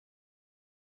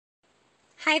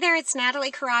Hi there, it's Natalie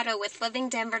Corrado with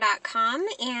LivingDenver.com,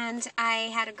 and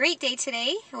I had a great day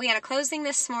today. We had a closing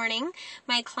this morning.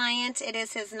 My client, it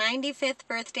is his 95th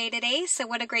birthday today, so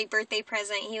what a great birthday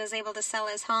present. He was able to sell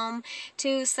his home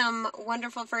to some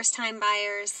wonderful first-time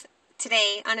buyers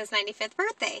today on his 95th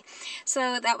birthday.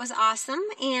 So that was awesome.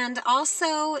 And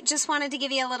also just wanted to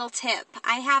give you a little tip.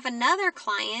 I have another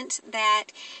client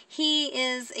that he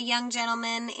is a young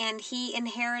gentleman and he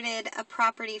inherited a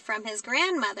property from his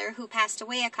grandmother who passed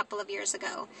away a couple of years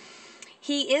ago.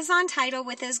 He is on title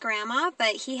with his grandma,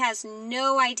 but he has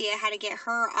no idea how to get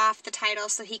her off the title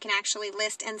so he can actually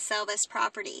list and sell this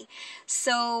property.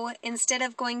 So instead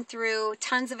of going through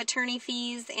tons of attorney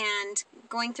fees and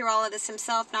going through all of this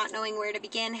himself, not knowing where to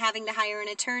begin, having to hire an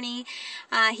attorney,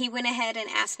 he went ahead and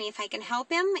asked me if I can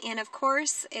help him. And of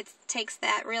course, it takes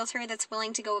that realtor that's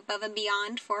willing to go above and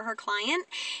beyond for her client.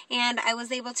 And I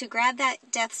was able to grab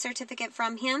that death certificate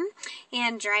from him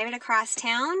and drive it across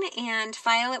town and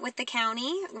file it with the county,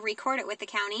 record it with the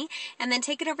county, and then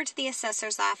take it over to the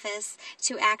assessor's office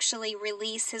to actually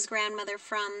release his grandmother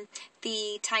from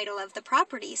the title of the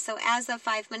property. So as of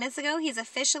 5 minutes ago, he's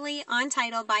officially on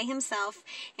title by himself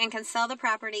and can sell the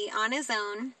property on his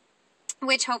own,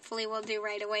 which hopefully we'll do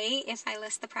right away if I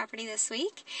list the property this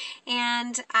week.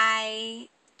 And I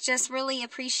just really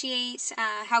appreciate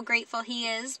how grateful he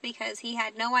is, because he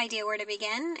had no idea where to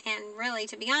begin, and really,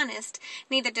 to be honest,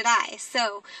 neither did I.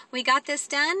 So we got this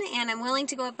done, and I'm willing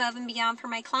to go above and beyond for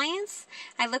my clients.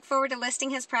 I look forward to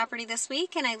listing his property this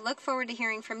week, and I look forward to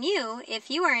hearing from you if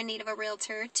you are in need of a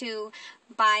realtor to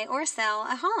buy or sell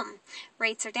a home.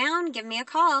 Rates are down. Give me a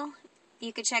call.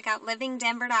 You can check out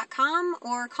LivingDenver.com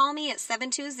or call me at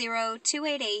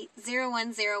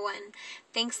 720-288-0101.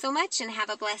 Thanks so much and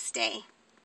have a blessed day.